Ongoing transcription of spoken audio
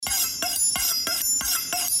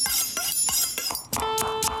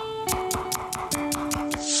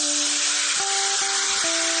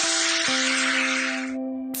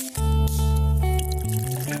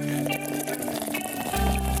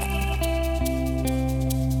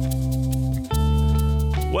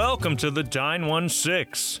Welcome to the Dine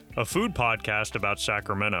 16, a food podcast about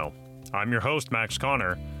Sacramento. I'm your host, Max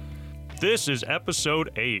Connor. This is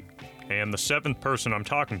episode 8, and the 7th person I'm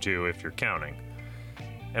talking to, if you're counting.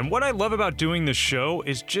 And what I love about doing this show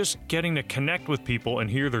is just getting to connect with people and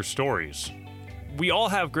hear their stories. We all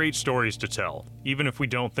have great stories to tell, even if we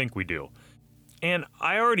don't think we do. And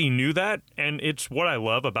I already knew that, and it's what I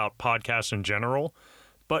love about podcasts in general,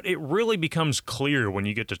 but it really becomes clear when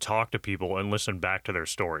you get to talk to people and listen back to their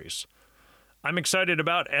stories. I'm excited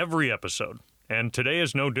about every episode, and today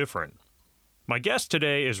is no different. My guest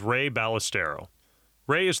today is Ray Ballestero.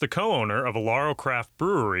 Ray is the co-owner of Alaro Craft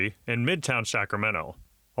Brewery in Midtown Sacramento,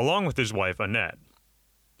 along with his wife, Annette.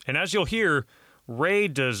 And as you'll hear, Ray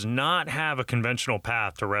does not have a conventional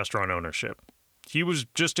path to restaurant ownership. He was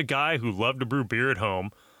just a guy who loved to brew beer at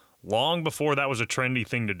home, long before that was a trendy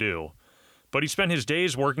thing to do. But he spent his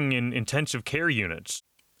days working in intensive care units,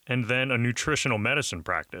 and then a nutritional medicine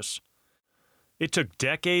practice. It took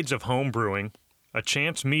decades of home brewing, a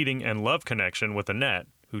chance meeting and love connection with Annette,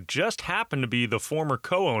 who just happened to be the former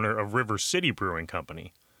co-owner of River City Brewing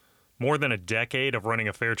Company. More than a decade of running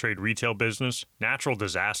a fair trade retail business, natural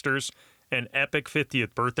disasters, an epic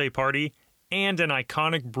 50th birthday party, and an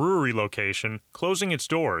iconic brewery location closing its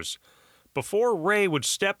doors before Ray would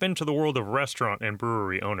step into the world of restaurant and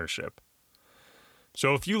brewery ownership.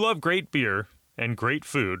 So if you love great beer and great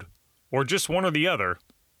food, or just one or the other,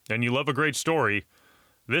 and you love a great story,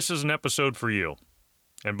 this is an episode for you.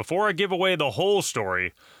 And before I give away the whole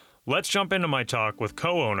story, let's jump into my talk with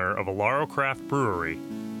co-owner of Alaro Craft Brewery,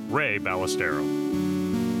 Ray Ballestero.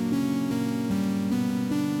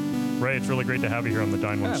 Ray, it's really great to have you here on the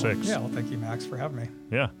Dine 16. Well, thank you, Max, for having me.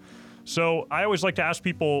 Yeah. So I always like to ask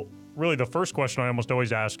people, really the first question I almost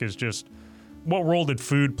always ask is just, what role did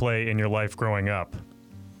food play in your life growing up?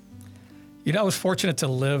 You know, I was fortunate to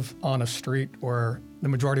live on a street where the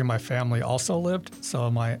majority of my family also lived.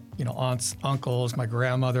 So my, aunts, uncles, my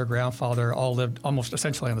grandmother, grandfather all lived almost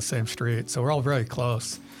essentially on the same street. So we're all very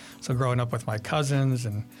close. So growing up with my cousins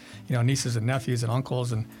and, nieces and nephews and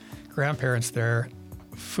uncles and grandparents there,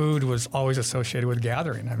 food was always associated with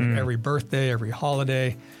gathering. I mean, every birthday, every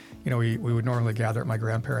holiday, we would normally gather at my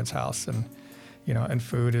grandparents' house, and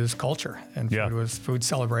food is culture, and food was food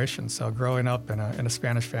celebration. So growing up in a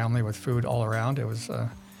Spanish family with food all around,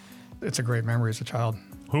 it's a great memory as a child.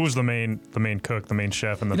 Who was the main cook, the main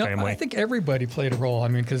chef in the family? I think everybody played a role. I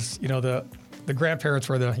mean, because the grandparents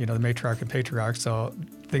were the matriarch and patriarch, so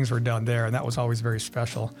things were done there, and that was always very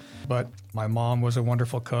special. But my mom was a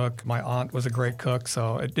wonderful cook. My aunt was a great cook,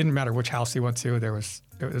 so it didn't matter which house you went to. It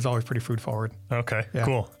was always pretty food forward. Okay,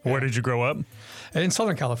 cool. Where did you grow up? In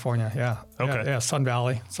Southern California, yeah. Okay. Yeah, Sun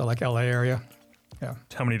Valley, so like LA area. Yeah.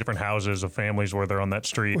 How many different houses of families were there on that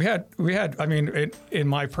street? We had. I mean, in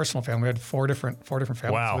my personal family, we had four different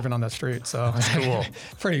families living on that street. So that's cool.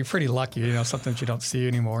 pretty lucky. Something that you don't see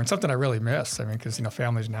anymore, and something I really miss. I mean, because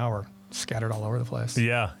families now are scattered all over the place.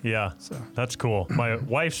 Yeah. So that's cool. My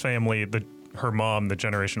wife's family, her mom, the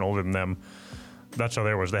generation older than them, that's how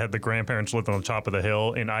there was. They had the grandparents lived on the top of the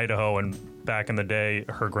hill in Idaho, and back in the day,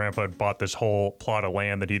 her grandpa had bought this whole plot of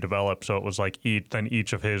land that he developed. So it was like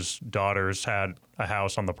each of his daughters had a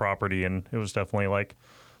house on the property, and it was definitely like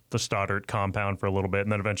the Stoddard compound for a little bit,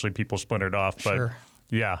 and then eventually people splintered off. But sure.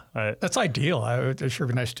 Yeah, that's ideal. It'd sure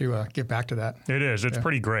be nice to get back to that. It is. It's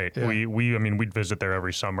pretty great. Yeah. We'd visit there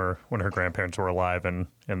every summer when her grandparents were alive, and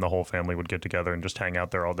the whole family would get together and just hang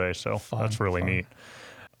out there all day. So that's really neat.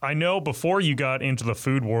 I know before you got into the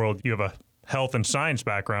food world, you have a health and science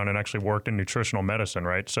background and actually worked in nutritional medicine,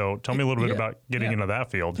 right? So tell me a little bit about getting into that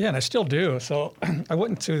field. Yeah, and I still do. So I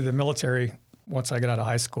went into the military once I got out of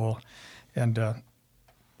high school, and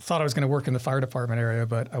thought I was going to work in the fire department area,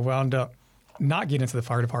 but I wound up not getting into the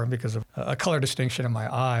fire department because of a color distinction in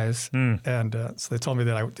my eyes. And so they told me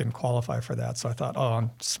that I didn't qualify for that. So I thought,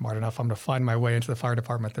 I'm smart enough. I'm going to find my way into the fire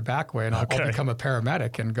department the back way, and I'll become a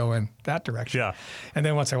paramedic and go in that direction. Yeah. And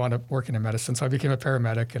then once I wound up working in medicine, so I became a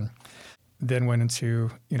paramedic and then went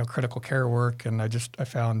into, critical care work. And I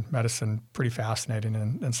found medicine pretty fascinating.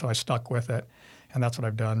 And so I stuck with it. And that's what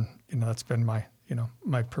I've done. That's been my,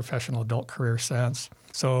 my professional adult career since.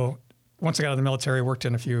 So once I got out of the military, worked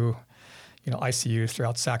in a few ICUs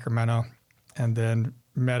throughout Sacramento, and then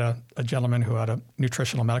met a gentleman who had a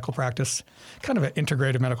nutritional medical practice, kind of an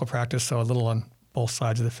integrated medical practice, so a little on both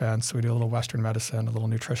sides of the fence. We do a little Western medicine, a little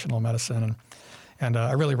nutritional medicine, and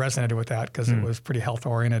I really resonated with that because it was pretty health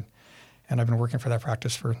oriented, and I've been working for that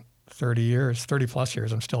practice for 30 plus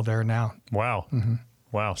years. I'm still there now. Wow. Mm-hmm.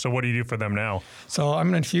 Wow. So what do you do for them now? So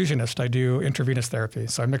I'm an infusionist. I do intravenous therapy.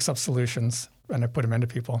 So I mix up solutions and I put them into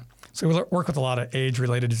people. So we work with a lot of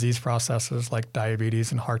age-related disease processes like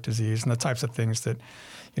diabetes and heart disease and the types of things that,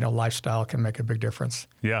 lifestyle can make a big difference.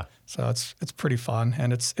 Yeah. So it's pretty fun,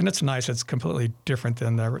 and it's nice. It's completely different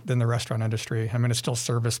than the restaurant industry. I mean, it's still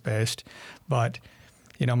service-based, but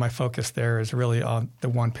my focus there is really on the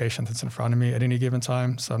one patient that's in front of me at any given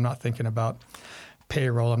time. So I'm not thinking about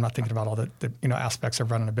payroll. I'm not thinking about all the aspects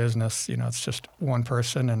of running a business. It's just one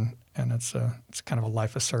person, and it's kind of a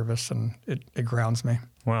life of service, and it grounds me.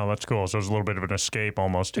 Wow, that's cool. So it's a little bit of an escape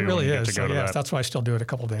almost too. It really is. To go to that. That's why I still do it a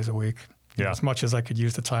couple of days a week. Yeah. As much as I could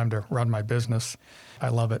use the time to run my business, I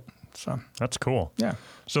love it. So that's cool. Yeah.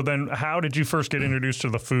 So then, how did you first get introduced to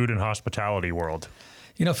the food and hospitality world?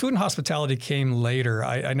 Food and hospitality came later.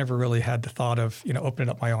 I never really had the thought of, opening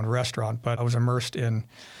up my own restaurant, but I was immersed in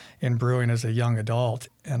brewing as a young adult,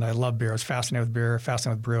 and I love beer. I was fascinated with beer,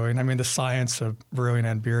 fascinated with brewing. I mean, the science of brewing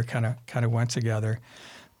and beer kind of went together,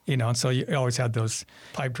 and so you always had those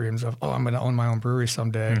pipe dreams of, I'm going to own my own brewery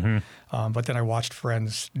someday. Mm-hmm. But then I watched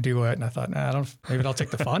friends do it, and I thought, maybe I'll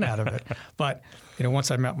take the fun out of it. But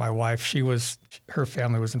once I met my wife, her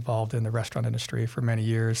family was involved in the restaurant industry for many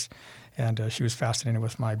years. And she was fascinated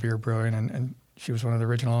with my beer brewing, and she was one of the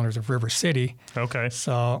original owners of River City. Okay.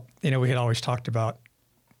 So, we had always talked about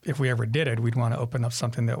if we ever did it, we'd want to open up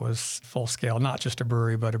something that was full scale, not just a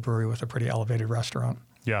brewery, but a brewery with a pretty elevated restaurant.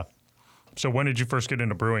 Yeah. So when did you first get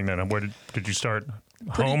into brewing then? And where did you start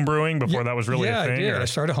home brewing before that was really a thing? Yeah, I did. I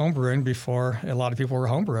started home brewing before a lot of people were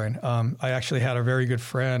home brewing. I actually had a very good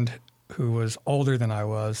friend who was older than I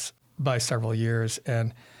was by several years,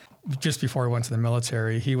 and just before I went to the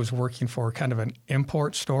military, he was working for kind of an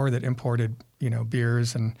import store that imported,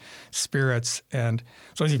 beers and spirits. And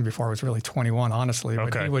so it was even before I was really 21, honestly.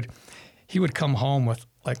 Okay. But he would come home with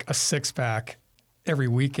like a 6-pack every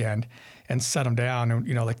weekend and set them down,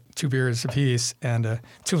 and like 2 beers apiece and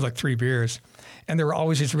 2 of like 3 beers. And there were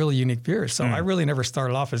always these really unique beers. So I really never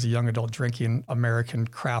started off as a young adult drinking American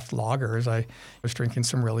craft lagers. I was drinking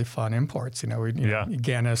some really fun imports,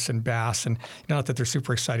 Guinness and Bass, and not that they're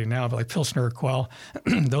super exciting now, but like Pilsner or Quell,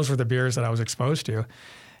 those were the beers that I was exposed to.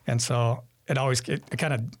 And so it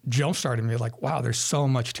kind of jump-started me like, wow, there's so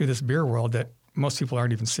much to this beer world that most people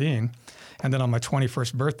aren't even seeing. And then on my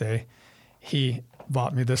 21st birthday, he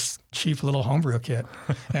bought me this cheap little homebrew kit.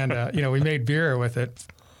 And, we made beer with it.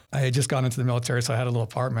 I had just gone into the military, so I had a little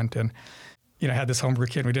apartment, and had this homebrew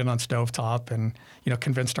kit, and we did it on stovetop, and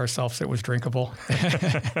convinced ourselves it was drinkable.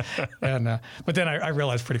 And but then I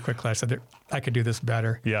realized pretty quickly, I said that I could do this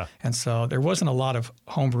better. Yeah. And so there wasn't a lot of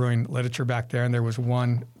homebrewing literature back there, and there was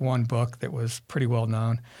one book that was pretty well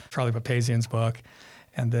known, Charlie Papazian's book.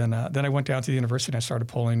 And then I went down to the university and I started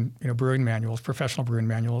pulling brewing manuals, professional brewing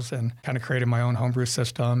manuals, and kind of created my own homebrew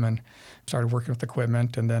system and started working with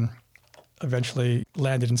equipment, and then eventually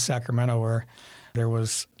landed in Sacramento, where there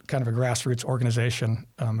was kind of a grassroots organization.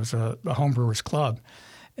 It was a homebrewers club,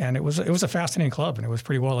 and it was a fascinating club, and it was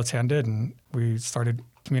pretty well attended. And we started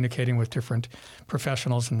communicating with different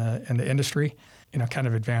professionals in the industry. Kind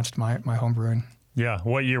of advanced my homebrewing. Yeah.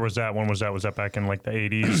 What year was that? When was that? Was that back in like the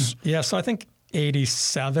 80s? Yeah. So I think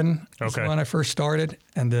 87 is when I first started,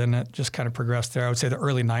 and then it just kind of progressed there. I would say the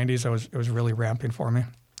early 90s, it was really ramping for me.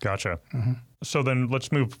 Gotcha. Mm-hmm. So then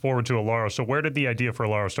let's move forward to Alaro. So where did the idea for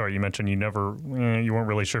Alaro start? You mentioned you weren't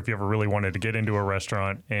really sure if you ever really wanted to get into a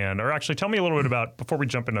restaurant. Or actually tell me a little bit about, before we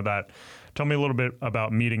jump into that, tell me a little bit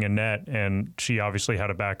about meeting Annette. And she obviously had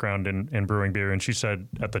a background in brewing beer. And she said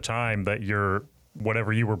at the time that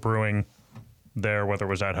whatever you were brewing there, whether it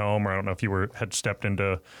was at home or I don't know if you had stepped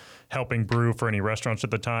into helping brew for any restaurants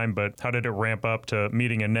at the time, but how did it ramp up to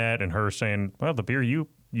meeting Annette and her saying, well, the beer you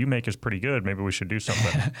make is pretty good. Maybe we should do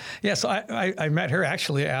something. Yeah, so I met her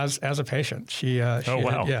actually as a patient.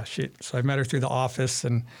 Wow. So I met her through the office,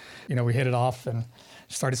 and we hit it off and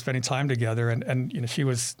started spending time together. And she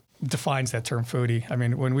defines that term foodie. I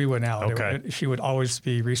mean, when we went out, she would always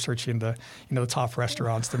be researching the top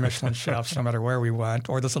restaurants, the Michelin chefs, no matter where we went,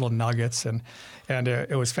 or those little nuggets. And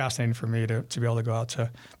it was fascinating for me to be able to go out to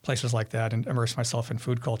places like that and immerse myself in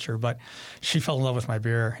food culture. But she fell in love with my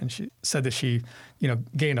beer, and she said that she,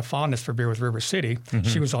 gained a fondness for beer with River City. Mm-hmm.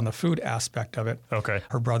 She was on the food aspect of it. Okay.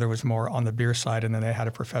 Her brother was more on the beer side, and then they had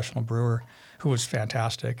a professional brewer who was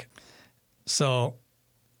fantastic. So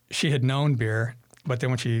she had known beer. But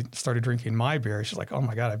then when she started drinking my beer, she's like, oh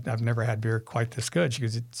my God, I've never had beer quite this good. She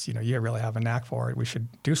goes, you really have a knack for it. We should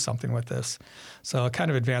do something with this. So it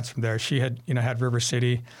kind of advanced from there. She had, had River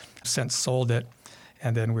City, since sold it.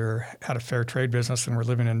 And then had a fair trade business, and we're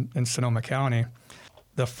living in Sonoma County.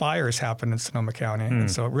 The fires happened in Sonoma County.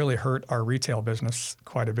 And so it really hurt our retail business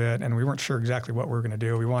quite a bit. And we weren't sure exactly what we were going to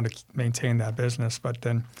do. We wanted to maintain that business. But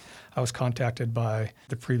then I was contacted by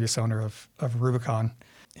the previous owner of Rubicon.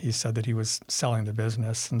 He said that he was selling the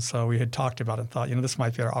business. And so we had talked about it and thought, this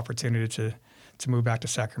might be our opportunity to move back to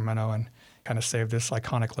Sacramento and kind of save this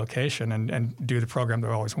iconic location and do the program that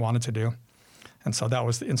we always wanted to do. And so that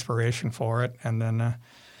was the inspiration for it. And then,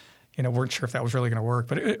 weren't sure if that was really going to work.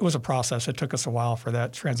 But it was a process. It took us a while for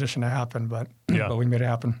that transition to happen, but we made it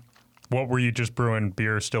happen. What, were you just brewing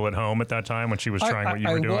beer still at home at that time when she was trying what you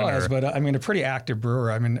were doing? I was, but a pretty active brewer.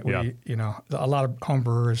 A lot of home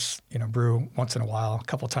brewers, brew once in a while, a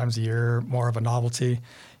couple of times a year, more of a novelty,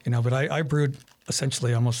 but I brewed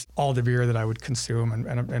essentially almost all the beer that I would consume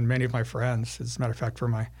and many of my friends. As a matter of fact, for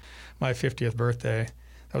my 50th birthday,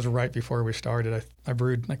 that was right before we started. I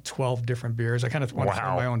brewed like 12 different beers. I kind of wanted to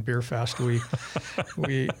run my own beer fest.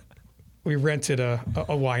 We rented a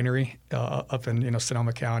winery up in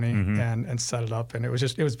Sonoma County and set it up, and it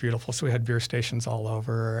was beautiful. So we had beer stations all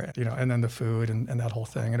over, and then the food and that whole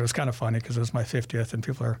thing. And it was kind of funny because it was my 50th, and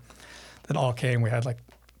people that all came. We had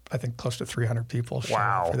I think close to 300 people show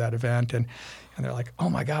up for that event, and they're like, "Oh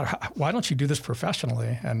my God, why don't you do this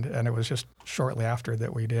professionally?" And it was just shortly after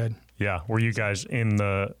that we did. Yeah, were you guys in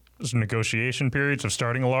the negotiation periods of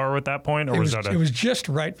starting Alaro at that point, or was that it was just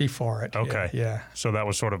right before it? Okay, yeah. So that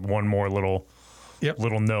was sort of one more little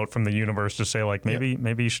note from the universe to say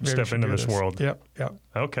maybe you should step into this world. Yep.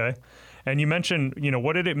 Okay, and you mentioned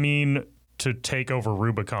what did it mean to take over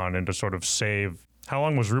Rubicon and to sort of save? How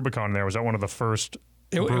long was Rubicon there? Was that one of the first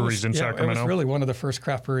breweries in Sacramento? It was really one of the first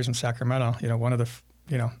craft breweries in Sacramento. One of the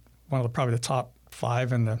probably the top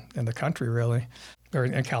 5 in the country, really, or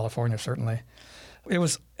in California certainly.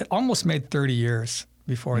 It almost made 30 years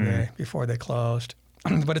before they closed.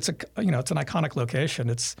 But it's it's an iconic location.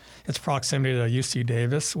 Its proximity to UC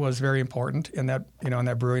Davis was very important in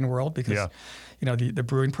that brewing world because the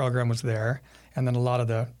brewing program was there, and then a lot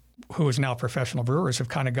of who is now professional brewers have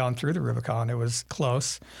kind of gone through the Rubicon. It was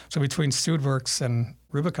close. So between Sudworks and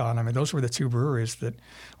Rubicon, those were the 2 breweries that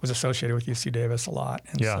was associated with UC Davis a lot.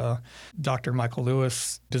 And so Dr. Michael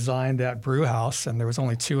Lewis designed that brew house, and there was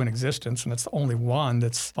only 2 in existence, and it's the only one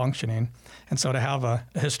that's functioning. And so to have a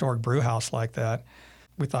historic brew house like that,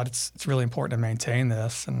 we thought it's really important to maintain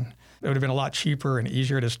this. And it would have been a lot cheaper and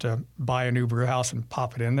easier just to buy a new brew house and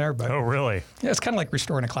pop it in there. But oh, really? Yeah, it's kind of like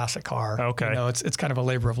restoring a classic car. Okay. It's kind of a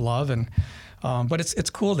labor of love, and but it's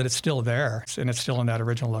cool that it's still there and it's still in that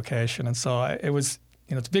original location. And so it was,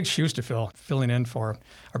 it's big shoes to fill, filling in for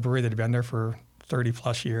a brewery that had been there for 30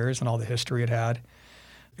 plus years and all the history it had.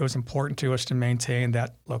 It was important to us to maintain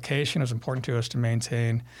that location. It was important to us to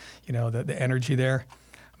maintain, the energy there.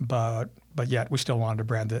 But yet we still wanted to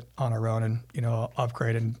brand it on our own and,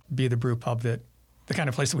 upgrade and be the brew pub the kind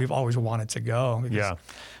of place that we've always wanted to go. Because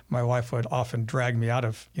my wife would often drag me out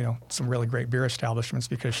of, some really great beer establishments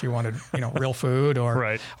because she wanted, real food or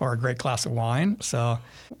a great glass of wine. So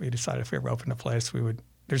we decided if we ever opened a place,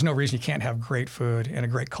 there's no reason you can't have great food and a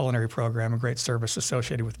great culinary program and great service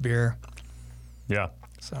associated with beer. Yeah.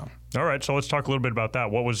 So. All right, so let's talk a little bit about that.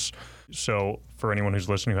 So for anyone who's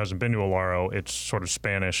listening who hasn't been to Alaro, it's sort of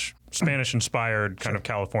Spanish-inspired kind of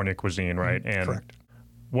California cuisine, right? And correct.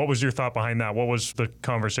 What was your thought behind that? What was the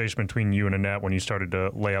conversation between you and Annette when you started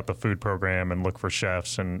to lay out the food program and look for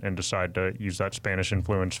chefs and decide to use that Spanish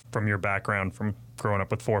influence from your background from growing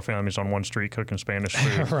up with 4 families on one street cooking Spanish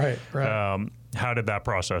food? Right. How did that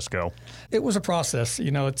process go? It was a process.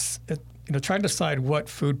 Trying to decide what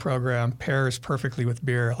food program pairs perfectly with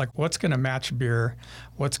beer, like what's going to match beer,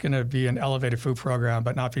 what's going to be an elevated food program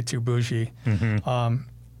but not be too bougie.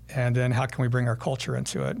 And then how can we bring our culture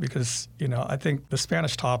into it? Because, I think the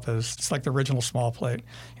Spanish tapas, it's like the original small plate.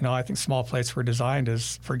 I think small plates were designed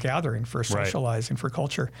as for gathering, for socializing, for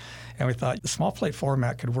culture. And we thought the small plate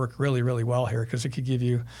format could work really, really well here because it could give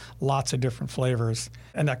you lots of different flavors,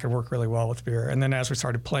 and that could work really well with beer. And then as we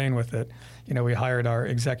started playing with it, we hired our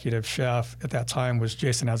executive chef at that time was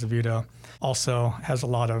Jason Azevedo, also has a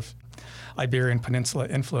lot of Iberian Peninsula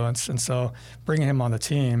influence. And so bringing him on the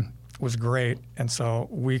team was great. And so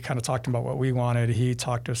we kind of talked about what we wanted. He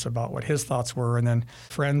talked to us about what his thoughts were. And then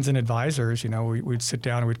friends and advisors, we'd sit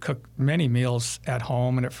down and we'd cook many meals at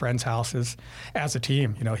home and at friends' houses as a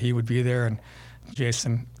team. He would be there and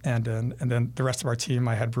Jason and then the rest of our team.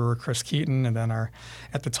 I had brewer Chris Keaton and then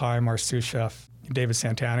at the time, our sous chef, David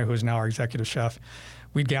Santana, who is now our executive chef.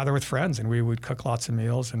 We'd gather with friends and we would cook lots of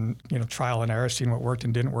meals and, trial and error, seeing what worked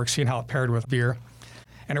and didn't work, seeing how it paired with beer.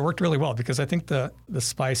 And it worked really well because I think the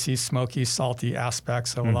spicy, smoky, salty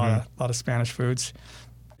aspects of a lot of Spanish foods,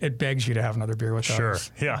 it begs you to have another beer with those. Sure,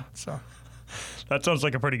 yeah. So, That sounds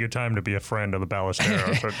like a pretty good time to be a friend of the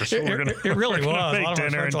Ballestero. So It really was. Make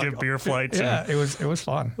dinner and give beer flights. Yeah, it was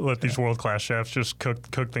fun. Let these world-class chefs just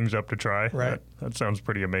cook things up to try. Right. That sounds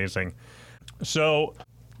pretty amazing. So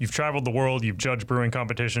you've traveled the world. You've judged brewing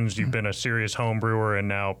competitions. You've been a serious home brewer and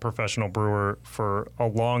now professional brewer for a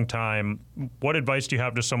long time. What advice do you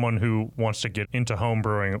have to someone who wants to get into home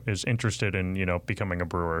brewing, is interested in, becoming a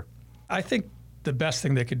brewer? I think the best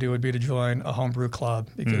thing they could do would be to join a homebrew club,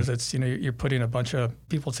 because it's, you're putting a bunch of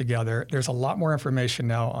people together. There's a lot more information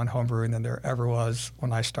now on homebrewing than there ever was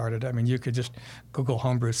when I started. I mean, you could just Google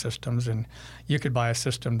homebrew systems and you could buy a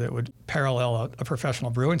system that would parallel a professional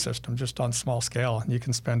brewing system just on small scale. And you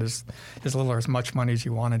can spend as little or as much money as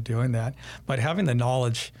you want in doing that. But having the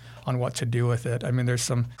knowledge on what to do with it, I mean, there's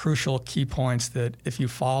some crucial key points that if you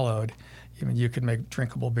followed, you could make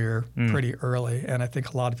drinkable beer pretty early. And I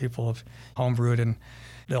think a lot of people have homebrewed and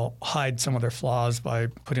they'll hide some of their flaws by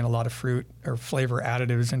putting a lot of fruit or flavor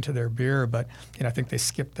additives into their beer. But I think they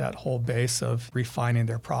skip that whole base of refining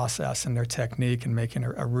their process and their technique and making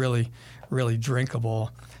a really, really drinkable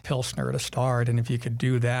Pilsner to start. And if you could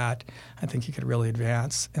do that, I think you could really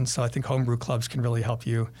advance. And so I think homebrew clubs can really help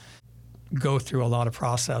you go through a lot of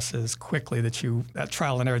processes quickly that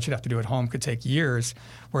trial and error that you'd have to do at home could take years,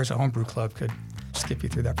 whereas a homebrew club could skip you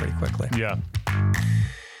through that pretty quickly. Yeah.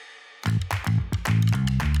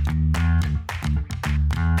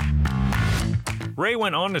 Ray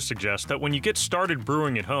went on to suggest that when you get started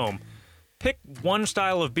brewing at home, pick one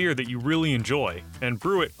style of beer that you really enjoy and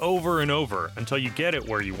brew it over and over until you get it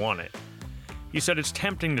where you want it. He said it's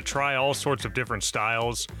tempting to try all sorts of different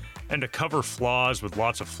styles and to cover flaws with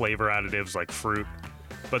lots of flavor additives like fruit,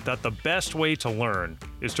 but that the best way to learn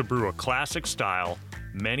is to brew a classic style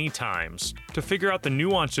many times to figure out the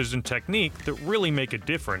nuances and technique that really make a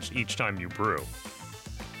difference each time you brew.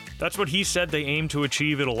 That's what he said they aim to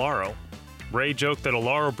achieve at Alaro. Ray joked that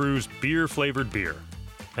Alaro brews beer-flavored beer,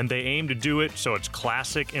 and they aim to do it so it's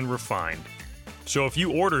classic and refined. So if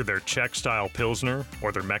you order their Czech-style Pilsner,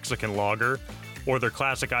 or their Mexican lager, or their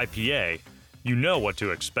classic IPA, you know what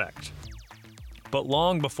to expect. But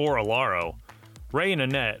long before Alaro, Ray and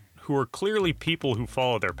Annette, who are clearly people who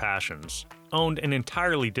follow their passions, owned an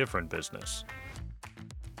entirely different business.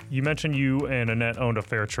 You mentioned you and Annette owned a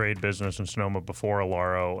fair trade business in Sonoma before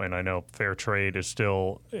Alaro, and I know fair trade is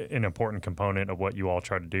still an important component of what you all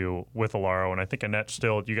try to do with Alaro. And I think Annette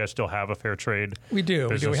you guys still have a fair trade. We do.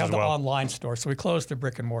 We have the well. Online store. So we closed the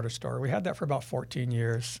brick and mortar store. We had that for about 14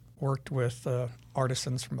 years. Worked with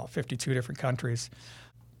artisans from about 52 different countries.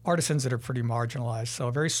 Artisans that are pretty marginalized, so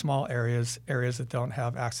very small areas that don't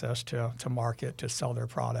have access to market to sell their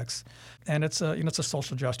products, and it's a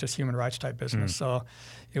social justice, human rights type business. So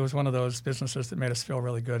it was one of those businesses that made us feel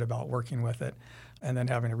really good about working with it, and then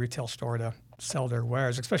having a retail store to sell their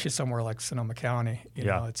wares, especially somewhere like Sonoma County. You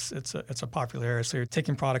know, it's a popular area. So you're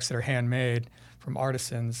taking products that are handmade from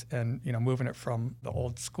artisans and moving it from the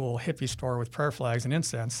old school hippie store with prayer flags and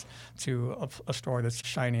incense to a store that's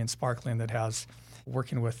shiny and sparkling that has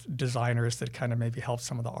working with designers that kind of maybe help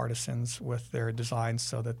some of the artisans with their designs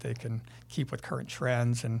so that they can keep with current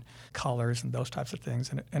trends and colors and those types of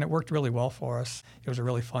things. And it worked really well for us. It was a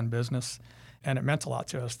really fun business, and it meant a lot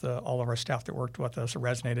to us. All of our staff that worked with us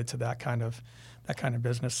resonated to that kind of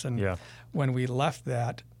business. And when we left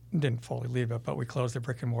that, didn't fully leave it, but we closed the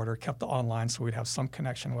brick and mortar, kept the online so we'd have some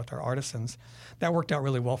connection with our artisans. That worked out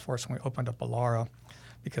really well for us when we opened up Alaro,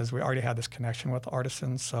 because we already had this connection with the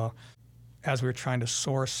artisans. So as we were trying to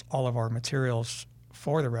source all of our materials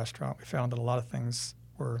for the restaurant, we found that a lot of things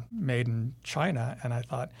were made in China. And I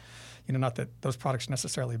thought, not that those products are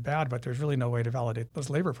necessarily bad, but there's really no way to validate those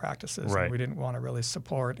labor practices. Right. And we didn't want to really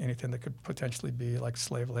support anything that could potentially be like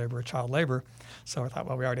slave labor or child labor. So I thought,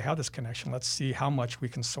 well, we already have this connection. Let's see how much we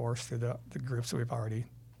can source through the groups that we've already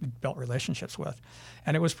built relationships with.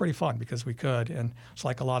 And it was pretty fun because we could. And it's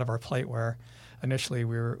like a lot of our plateware. Initially,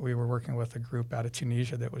 we were working with a group out of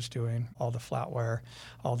Tunisia that was doing all the flatware,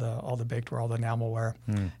 all the bakedware, all the enamelware,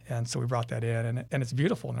 and so we brought that in, and it's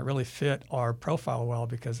beautiful, and it really fit our profile well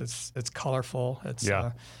because it's colorful, it's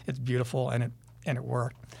beautiful, and it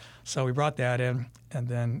worked. So we brought that in, and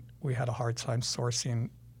then we had a hard time sourcing,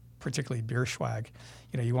 particularly beer swag.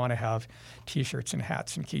 You want to have T-shirts and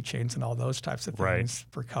hats and keychains and all those types of things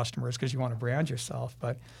for customers because you want to brand yourself.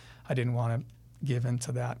 But I didn't want to give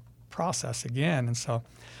into that process again, and so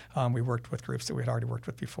we worked with groups that we had already worked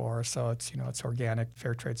with before. So it's organic,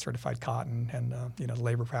 fair trade certified cotton, and the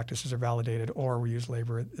labor practices are validated, or we use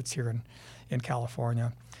labor that's here in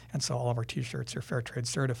California, and so all of our T-shirts are fair trade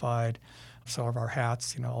certified. So of our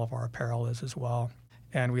hats, all of our apparel is as well.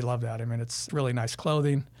 And we love that. I mean, it's really nice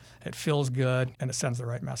clothing. It feels good, and it sends the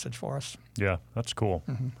right message for us. Yeah, that's cool.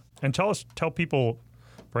 And tell people,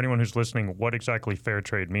 for anyone who's listening, what exactly fair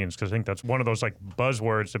trade means, because I think that's one of those like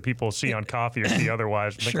buzzwords that people see on coffee or see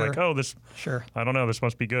otherwise and think like, oh, this, I don't know, this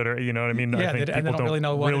must be good, or you know what I mean? Yeah, I think and people don't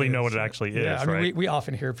really know what it actually is. is. I mean, right? we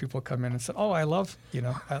often hear people come in and say, oh, I love,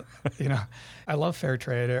 I love fair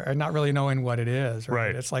trade, or not really knowing what it is.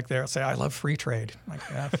 Right? It's like they'll say, I love free trade. I'm like,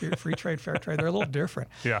 yeah, free trade, fair trade, they're a little different.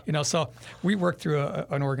 Yeah. So we work through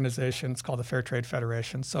an organization. It's called the Fair Trade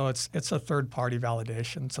Federation. So it's a third-party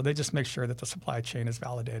validation. So they just make sure that the supply chain is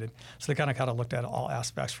validated. So they kind of looked at all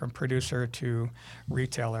aspects from producer to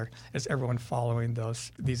retailer. Is everyone following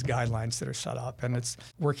these guidelines that are set up? And its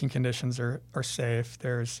working conditions are safe.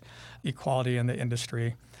 There's equality in the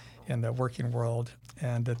industry, in the working world,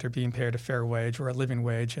 and that they're being paid a fair wage or a living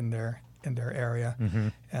wage in their area.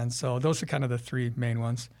 And so those are kind of the three main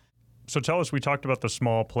ones. So tell us, we talked about the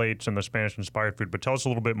small plates and the Spanish-inspired food, but tell us a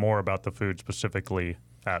little bit more about the food specifically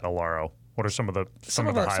at Alaro. What are some of the highlights? Some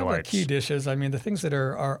of our key dishes. I mean, the things that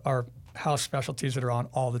are house specialties that are on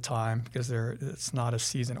all the time, because it's not a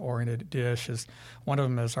season-oriented dish. One of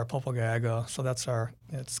them is our pulpo gallo. So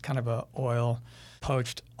it's kind of a oil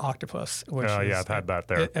poached octopus. I've had that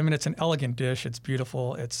there. It's an elegant dish. It's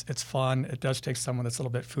beautiful. It's fun. It does take someone that's a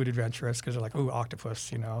little bit food adventurous, because they're like, ooh,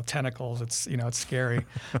 octopus, tentacles. It's scary.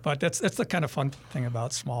 But that's the kind of fun thing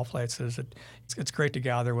about small plates is it's great to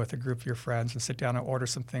gather with a group of your friends and sit down and order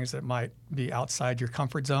some things that might be outside your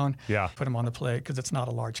comfort zone. Yeah. Put them on the plate, because it's not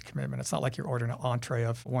a large commitment. It's not like you're ordering an entree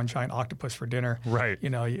of one giant octopus for dinner. Right.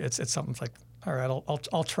 It's something that's like, all right,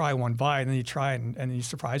 I'll try one bite, and then you try it, and then you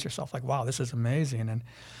surprise yourself like, wow, this is amazing.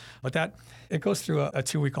 But it goes through a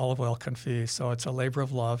 2-week olive oil confit, so it's a labor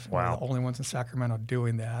of love. Wow. We're the only ones in Sacramento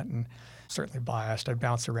doing that, and certainly biased. I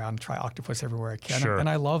bounce around and try octopus everywhere I can, Sure. and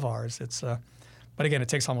I love ours. But again, it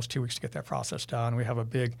takes almost 2 weeks to get that process done. We have a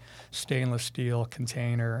big stainless steel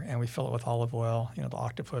container, and we fill it with olive oil. The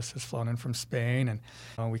octopus is flown in from Spain,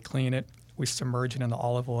 and we clean it. We submerge it in the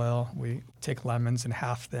olive oil. We take lemons and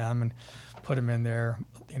half them and put them in there,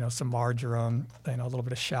 some marjoram, a little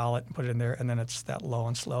bit of shallot, and put it in there. And then it's that low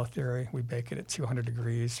and slow theory. We bake it at 200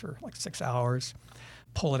 degrees for like 6 hours,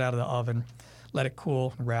 pull it out of the oven, let it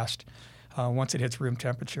cool and rest. Once it hits room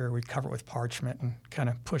temperature, we cover it with parchment and kind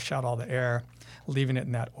of push out all the air, leaving it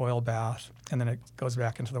in that oil bath. And then it goes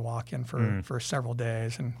back into the walk-in for several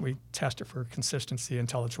days. And we test it for consistency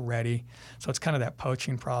until it's ready. So it's kind of that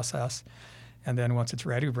poaching process. And then once it's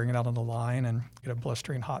ready, we bring it out on the line and get a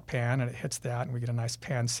blistering hot pan, and it hits that, and we get a nice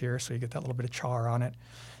pan sear, so you get that little bit of char on it.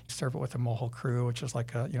 You serve it with a mojo cru, which is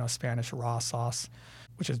like a Spanish raw sauce,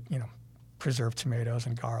 which is preserved tomatoes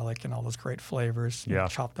and garlic and all those great flavors,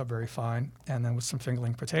 chopped up very fine. And then with some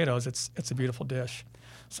fingerling potatoes, it's a beautiful dish.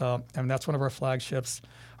 So, that's one of our flagships.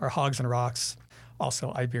 Our Hogs and Rocks,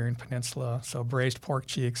 also Iberian Peninsula. So braised pork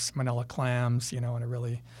cheeks, manila clams, in a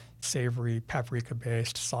really savory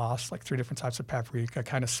paprika-based sauce, like 3 different types of paprika,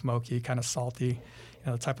 kind of smoky, kind of salty.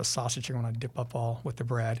 The type of sausage you want to dip up all with the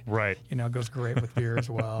bread. Right. It goes great with beer as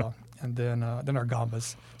well. And then our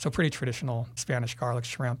gambas. So pretty traditional Spanish garlic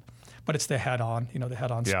shrimp. But it's the head-on, the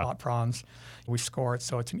head-on spot prawns. We score it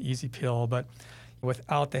so it's an easy peel, but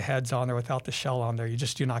without the heads on there, without the shell on there, you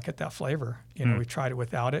just do not get that flavor. We tried it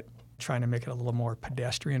without it, trying to make it a little more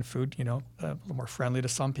pedestrian food, a little more friendly to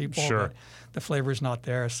some people. Sure. But the flavor's not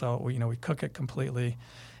there, so we cook it completely,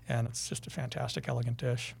 and it's just a fantastic, elegant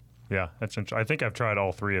dish. Yeah, that's interesting. I think I've tried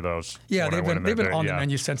all 3 of those. Yeah, they've been on the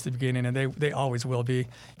menu since the beginning, and they always will be.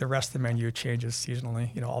 The rest of the menu changes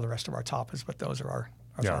seasonally. All the rest of our toppers, but those are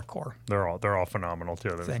our core. They're all phenomenal too.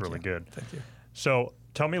 They're really good. Thank you. So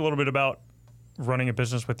tell me a little bit about running a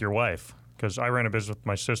business with your wife, because I ran a business with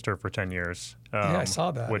my sister for 10 years. I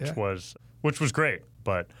saw that. Which was great,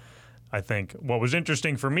 but I think what was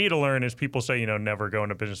interesting for me to learn is people say, never go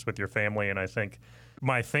into business with your family. And I think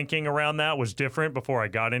my thinking around that was different before I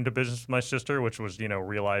got into business with my sister, which was,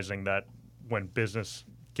 realizing that when business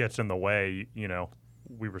gets in the way,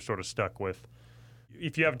 we were sort of stuck with,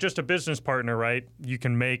 if you have just a business partner, right, you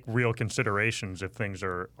can make real considerations if things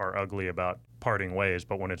are ugly about parting ways.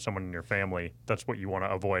 But when it's someone in your family, that's what you want to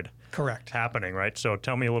avoid. Correct. Happening, right? So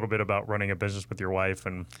tell me a little bit about running a business with your wife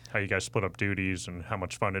and how you guys split up duties and how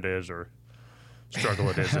much fun it is or struggle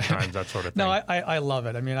it is at times, that sort of thing. No, I love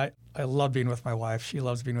it. I love being with my wife. She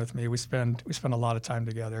loves being with me. We spend a lot of time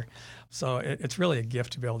together. So it's really a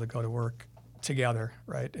gift to be able to go to work together,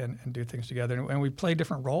 right, and do things together. And we play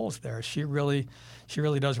different roles there. She really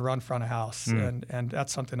does run front of house, and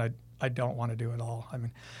that's something I I don't want to do it all. I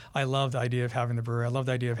mean, I love the idea of having the brewery. I love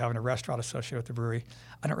the idea of having a restaurant associated with the brewery.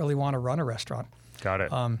 I don't really want to run a restaurant. Got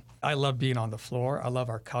it. I love being on the floor. I love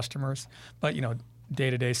our customers. But,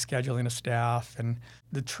 day-to-day scheduling of staff and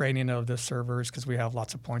the training of the servers, because we have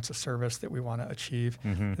lots of points of service that we want to achieve.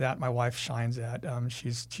 That my wife shines at.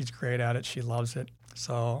 She's great at it. She loves it.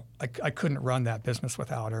 So I couldn't run that business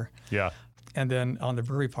without her. Yeah. And then on the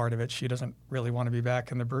brewery part of it, she doesn't really want to be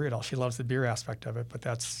back in the brewery at all. She loves the beer aspect of it, but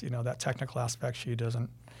that's, that technical aspect she doesn't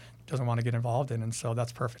want to get involved in. And so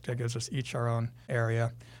that's perfect. It gives us each our own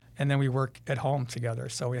area. And then we work at home together.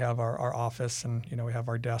 So we have our office and, we have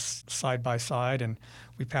our desks side by side and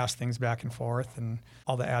we pass things back and forth and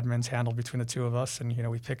all the admin's handled between the two of us and,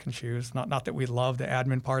 we pick and choose. Not that we love the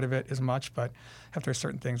admin part of it as much, but if there's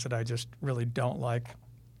certain things that I just really don't like,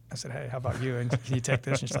 I said, hey, how about you? And can you take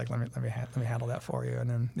this? And she's like, let me handle that for you. And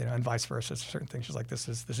then, and vice versa. Certain things, she's like, this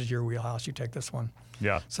is your wheelhouse. You take this one.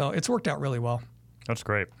 Yeah. So it's worked out really well. That's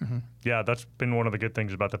great. Yeah, that's been one of the good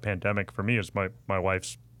things about the pandemic for me is my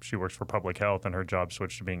wife's, she works for public health and her job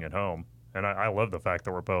switched to being at home. And I love the fact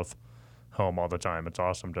that we're both home all the time. It's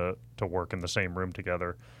awesome to work in the same room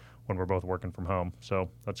together when we're both working from home. So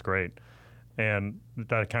that's great. And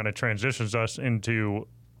that kind of transitions us into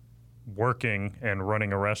working and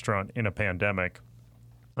running a restaurant in a pandemic.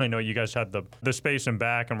 I know you guys had the space in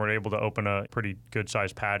back and were able to open a pretty good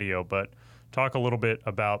sized patio, but talk a little bit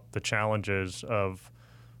about the challenges of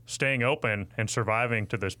staying open and surviving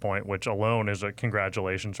to this point, which alone is a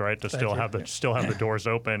congratulations, right? To still have the doors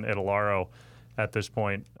open at Alaro at this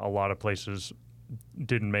point. A lot of places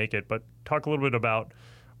didn't make it, but talk a little bit about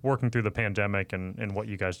working through the pandemic and what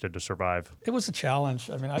you guys did to survive. It was a challenge.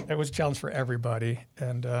 I mean, it was a challenge for everybody,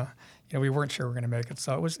 and we weren't sure we were going to make it.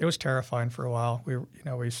 So it was terrifying for a while.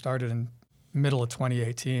 We started in middle of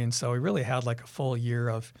 2018, so we really had like a full year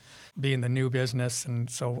of being the new business, and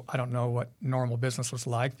so I don't know what normal business was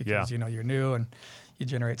like because you're new and you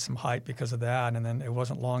generate some hype because of that, and then it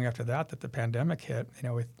wasn't long after that the pandemic hit.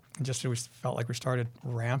 We felt like we started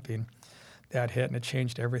ramping. That hit and it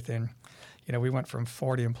changed everything. We went from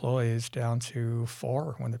 40 employees down to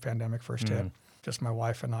 4 when the pandemic first hit. Just my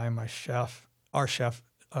wife and I, our chef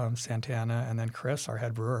Santana, and then Chris, our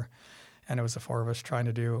head brewer, and it was the 4 of us trying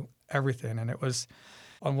to do everything. And it was,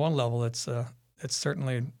 on one level, it's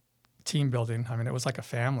certainly team building. I mean, it was like a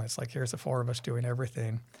family. It's like here's the 4 of us doing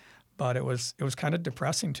everything. But it was kind of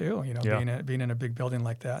depressing too, being in a big building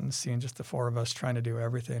like that and seeing just the 4 of us trying to do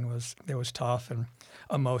everything was tough and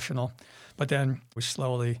emotional. But then we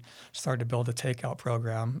slowly started to build a takeout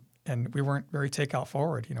program, and we weren't very takeout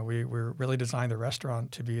forward. We really designed the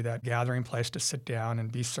restaurant to be that gathering place to sit down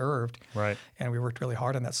and be served. Right. And we worked really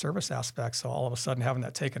hard on that service aspect. So all of a sudden having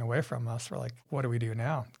that taken away from us, we're like, what do we do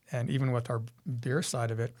now? And even with our beer side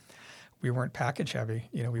of it, we weren't package heavy.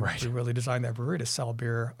 We really designed that brewery to sell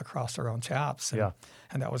beer across our own taps.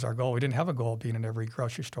 And that was our goal. We didn't have a goal of being in every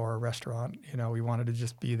grocery store or restaurant. We wanted to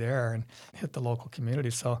just be there and hit the local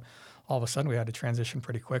community. So all of a sudden we had to transition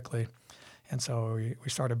pretty quickly. And so we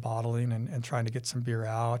started bottling and trying to get some beer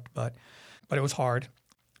out. But it was hard.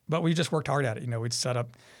 But we just worked hard at it. We'd set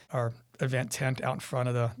up our event tent out in front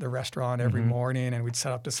of the restaurant every morning, and we'd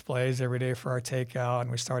set up displays every day for our takeout.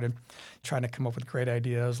 And we started trying to come up with great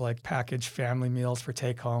ideas like packaged family meals for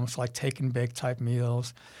take home, so like take and bake type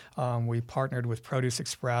meals. We partnered with Produce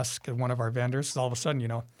Express, one of our vendors. So all of a sudden,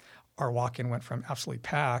 our walk-in went from absolutely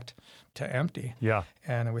packed to empty. Yeah.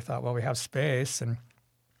 And then we thought, well, we have space and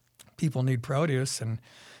people need produce, and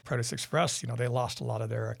Produce Express, they lost a lot of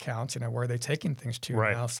their accounts. Where are they taking things to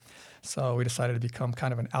now? So we decided to become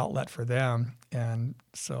kind of an outlet for them, and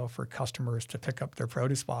so for customers to pick up their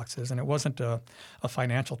produce boxes. And it wasn't a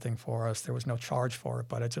financial thing for us. There was no charge for it,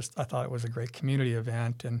 but I thought it was a great community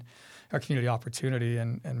event and a community opportunity,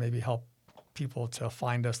 and maybe help people to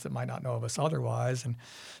find us that might not know of us otherwise. And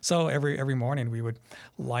so every morning we would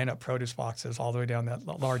line up produce boxes all the way down that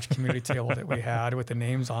large community table that we had with the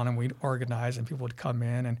names on them. We'd organize, and people would come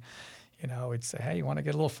in and, we'd say, hey, you want to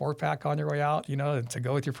get a little 4-pack on your way out, to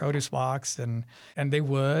go with your produce box? And they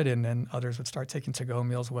would, and then others would start taking to-go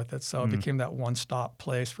meals with it. So it became that one-stop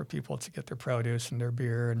place for people to get their produce and their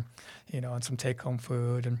beer and, and some take-home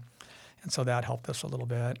food. And so that helped us a little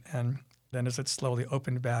bit. And then as it slowly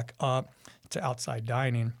opened back up to outside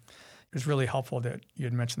dining, it was really helpful that you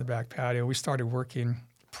had mentioned the back patio. We started working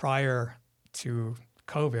prior to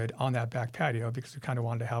COVID on that back patio because we kind of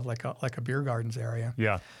wanted to have like a beer gardens area.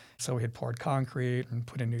 Yeah. So we had poured concrete and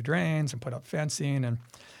put in new drains and put up fencing, and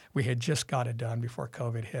we had just got it done before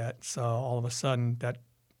COVID hit. So all of a sudden that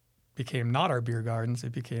became not our beer gardens,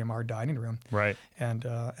 it became our dining room. Right. And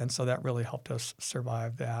so that really helped us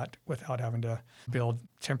survive that without having to build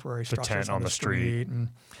temporary structures on the street. And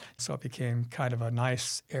so it became kind of a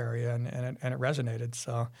nice area, and it resonated.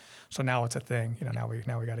 So now it's a thing. Now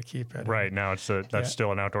we got to keep it. Right. Now that's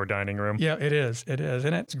still an outdoor dining room. Yeah, it is, and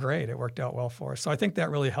it's great. It worked out well for us. So I think that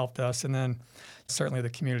really helped us, and then certainly the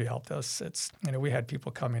community helped us. It's we had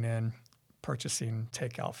people coming in purchasing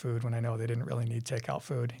takeout food when I know they didn't really need takeout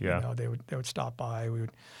food. Yeah. They would stop by.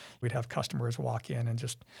 We'd have customers walk in and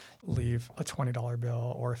just leave a $20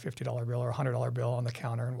 bill or a $50 bill or a $100 bill on the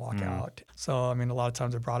counter and walk out. So a lot of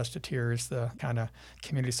times it brought us to tears, the kind of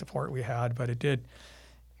community support we had, but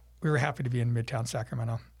we were happy to be in Midtown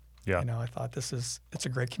Sacramento. Yeah. I thought it's a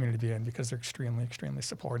great community to be in because they're extremely, extremely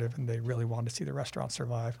supportive, and they really wanted to see the restaurant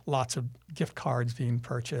survive. Lots of gift cards being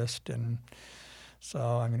purchased, and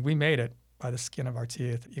so we made it by the skin of our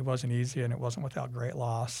teeth. It wasn't easy, and it wasn't without great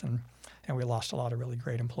loss, and we lost a lot of really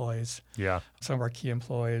great employees. Yeah. Some of our key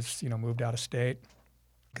employees, moved out of state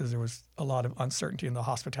because there was a lot of uncertainty in the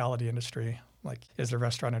hospitality industry. Like, is the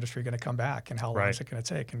restaurant industry going to come back, and how long is it going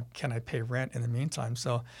to take, and can I pay rent in the meantime?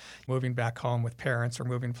 So moving back home with parents or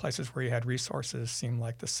moving places where you had resources seemed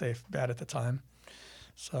like the safe bet at the time.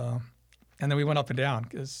 So, and then we went up and down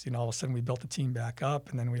because, all of a sudden we built the team back up,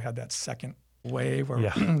 and then we had that second wave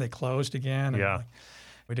where they closed again. And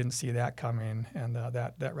we didn't see that coming, and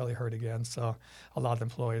that really hurt again. So a lot of the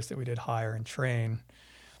employees that we did hire and train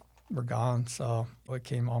were gone. So it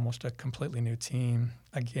became almost a completely new team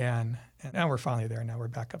again. And now we're finally there. Now we're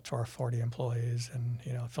back up to our 40 employees, and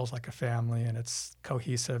it feels like a family, and it's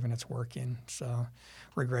cohesive and it's working. So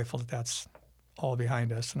we're grateful that that's all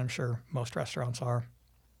behind us, and I'm sure most restaurants are.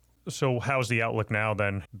 So how's the outlook now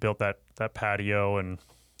then? Built that patio and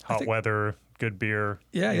hot weather, good beer.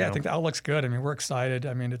 Yeah, I think the outlook's good. we're excited.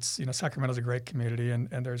 It's, Sacramento's a great community, and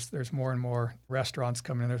there's more and more restaurants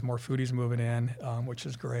coming in. There's more foodies moving in, which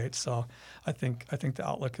is great. So I think the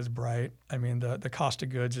outlook is bright. The cost of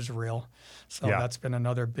goods is real. So that's been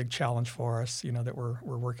another big challenge for us, that we're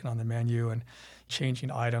working on the menu and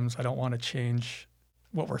changing items. I don't want to change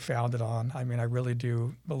what we're founded on. I really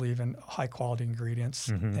do believe in high quality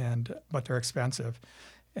ingredients, but they're expensive,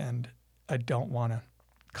 and I don't want to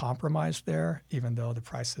compromise there, even though the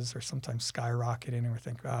prices are sometimes skyrocketing, and we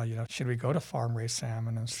think, should we go to farm-raised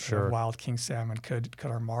salmon instead of wild king salmon? Could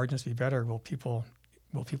our margins be better? Will people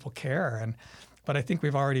care? But I think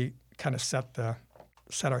we've already kind of set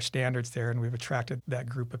our standards there, and we've attracted that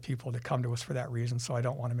group of people to come to us for that reason. So I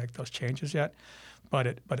don't want to make those changes yet, but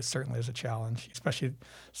it certainly is a challenge, especially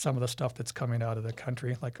some of the stuff that's coming out of the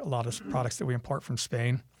country, like a lot of products that we import from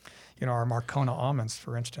Spain. Our Marcona almonds,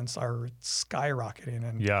 for instance, are skyrocketing,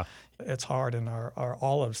 and it's hard. And our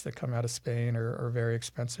olives that come out of Spain are very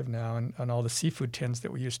expensive now, and all the seafood tins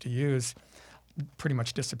that we used to use pretty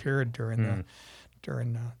much disappeared during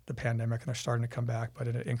the pandemic, and they're starting to come back, but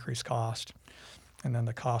at an increased cost. And then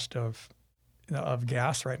the cost of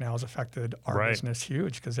gas right now has affected our business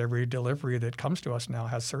huge, because every delivery that comes to us now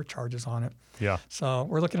has surcharges on it. Yeah. So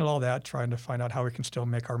we're looking at all that, trying to find out how we can still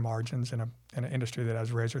make our margins in an industry that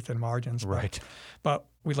has razor thin margins. Right. But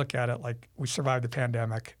we look at it like we survived the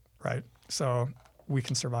pandemic, right? So we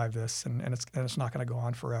can survive this, and it's not going to go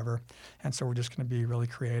on forever. And so we're just going to be really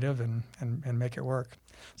creative and make it work.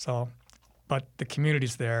 So, but the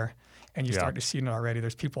community's there. And you start to see it already.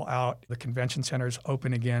 There's people out. The convention center is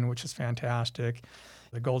open again, which is fantastic.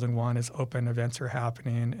 The Golden One is open. Events are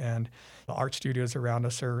happening. And the art studios around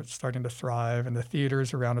us are starting to thrive. And the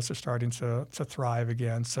theaters around us are starting to thrive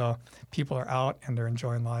again. So people are out and they're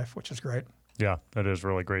enjoying life, which is great. Yeah, that is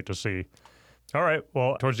really great to see. All right.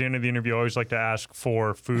 Well, towards the end of the interview, I always like to ask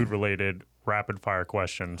for food-related rapid-fire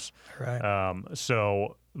questions. Right.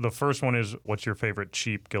 So the first one is, what's your favorite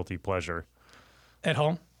cheap, guilty pleasure? At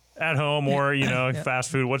home. At home, or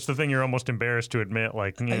fast food. What's the thing you're almost embarrassed to admit?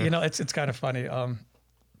 It's kind of funny.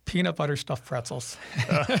 Peanut butter stuffed pretzels.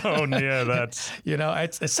 That's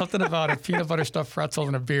it's something about a peanut butter stuffed pretzel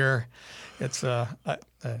and a beer. It's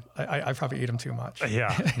I probably eat them too much.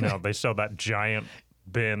 They sell that giant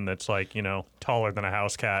bin that's taller than a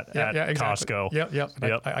house cat at exactly. Costco.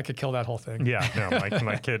 Yep. I could kill that whole thing.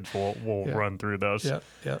 My kids will run through those.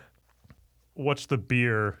 Yep. What's the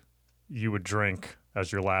beer you would drink as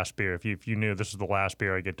your last beer? If you knew this is the last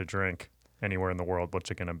beer I get to drink anywhere in the world, what's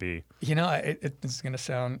it going to be? It's going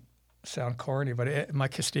to sound corny, but my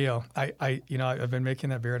Castillo. I've been making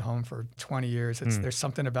that beer at home for 20 years. There's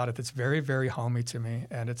something about it that's very, very homey to me,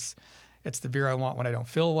 and it's the beer I want when I don't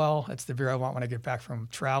feel well. It's the beer I want when I get back from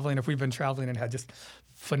traveling. If we've been traveling and had just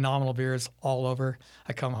phenomenal beers all over,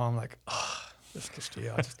 I come home like, This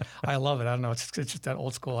Castillo. I love it. I don't know. It's just that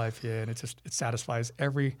old school IPA, and it satisfies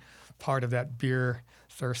every part of that beer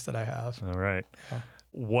thirst that I have. All right. Yeah.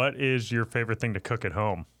 What is your favorite thing to cook at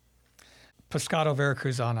home? Pescado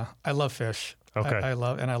Veracruzana. I love fish. Okay. I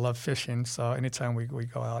love fishing. So anytime we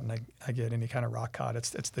go out and I get any kind of rock cod,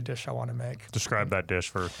 it's the dish I want to make. Describe that dish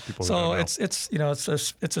for people who so don't know.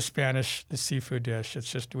 it's a Spanish seafood dish. It's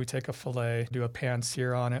just we take a fillet, do a pan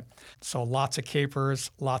sear on it. So lots of capers,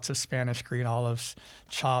 lots of Spanish green olives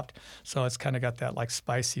chopped. So it's kind of got that like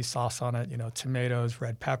spicy sauce on it. Tomatoes,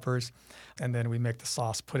 red peppers, and then we make the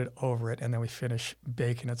sauce, put it over it, and then we finish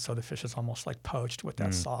baking it so the fish is almost like poached with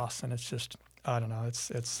that sauce, and it's just. I don't know.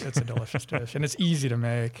 It's a delicious dish, and it's easy to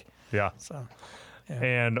make. Yeah. So, yeah.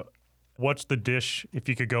 And what's the dish, if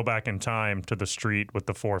you could go back in time to the street with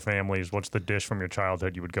the four families, what's the dish from your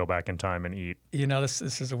childhood you would go back in time and eat?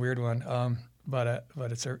 This is a weird one, but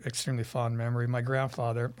it's an extremely fond memory. My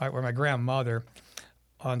grandfather, or my grandmother,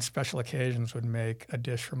 on special occasions would make a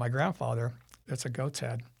dish for my grandfather. It's a goat's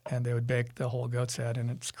head, and they would bake the whole goat's head,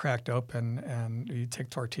 and it's cracked open, and you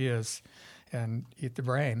take tortillas and eat the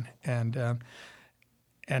brain. And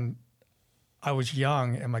I was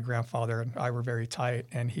young, and my grandfather and I were very tight,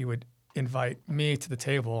 and he would invite me to the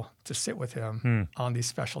table to sit with him on these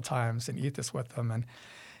special times and eat this with them.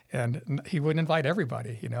 And he wouldn't invite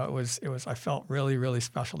everybody. It was I felt really, really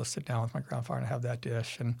special to sit down with my grandfather and have that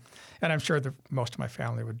dish. And I'm sure that most of my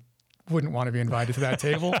family wouldn't want to be invited to that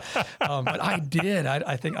table. But I did.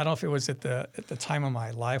 I think, I don't know if it was at the time of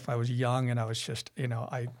my life. I was young, and I was just,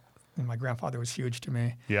 and my grandfather was huge to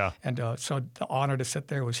me. Yeah. And so the honor to sit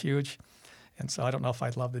there was huge. And so I don't know if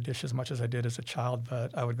I'd love the dish as much as I did as a child,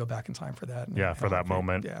 but I would go back in time for that. For that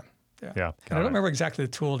moment. Yeah. Yeah. And I don't remember exactly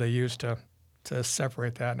the tool they used to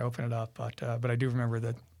separate that and open it up, but I do remember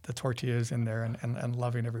the tortillas in there and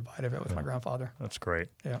loving every bite of it with my grandfather. That's great.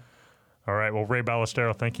 Yeah. All right. Well, Ray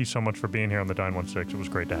Ballestero, thank you so much for being here on the 916. It was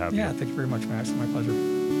great to have you. Yeah, thank you very much, Max. It's my pleasure.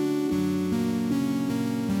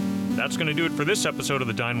 That's going to do it for this episode of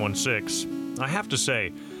the 916. I have to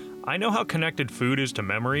say, I know how connected food is to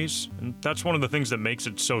memories, and that's one of the things that makes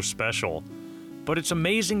it so special. But it's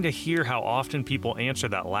amazing to hear how often people answer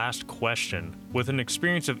that last question with an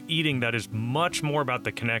experience of eating that is much more about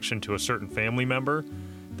the connection to a certain family member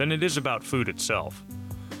than it is about food itself.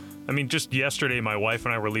 I mean, just yesterday, my wife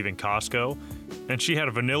and I were leaving Costco, and she had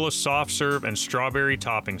a vanilla soft serve and strawberry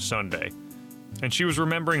topping sundae. And she was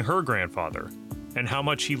remembering her grandfather and how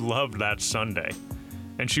much he loved that sundae.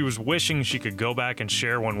 And she was wishing she could go back and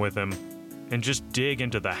share one with him and just dig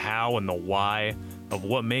into the how and the why of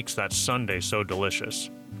what makes that sundae so delicious.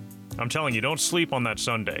 I'm telling you, don't sleep on that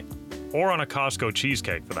sundae, or on a Costco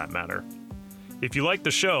cheesecake for that matter. If you like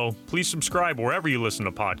the show, please subscribe wherever you listen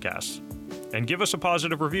to podcasts, and give us a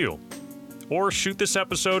positive review. Or shoot this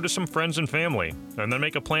episode to some friends and family, and then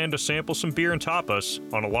make a plan to sample some beer and tapas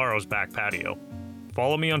on Alaro's back patio.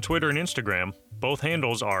 Follow me on Twitter and Instagram. Both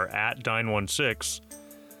handles are @916.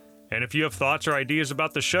 And if you have thoughts or ideas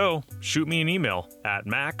about the show, shoot me an email at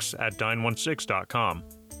max@916.com.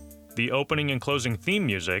 The opening and closing theme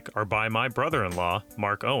music are by my brother-in-law,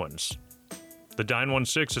 Mark Owens. The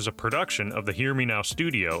 916 is a production of the Hear Me Now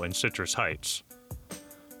studio in Citrus Heights.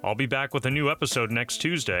 I'll be back with a new episode next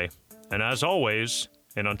Tuesday, and as always,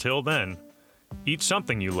 and until then, eat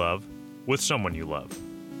something you love with someone you love.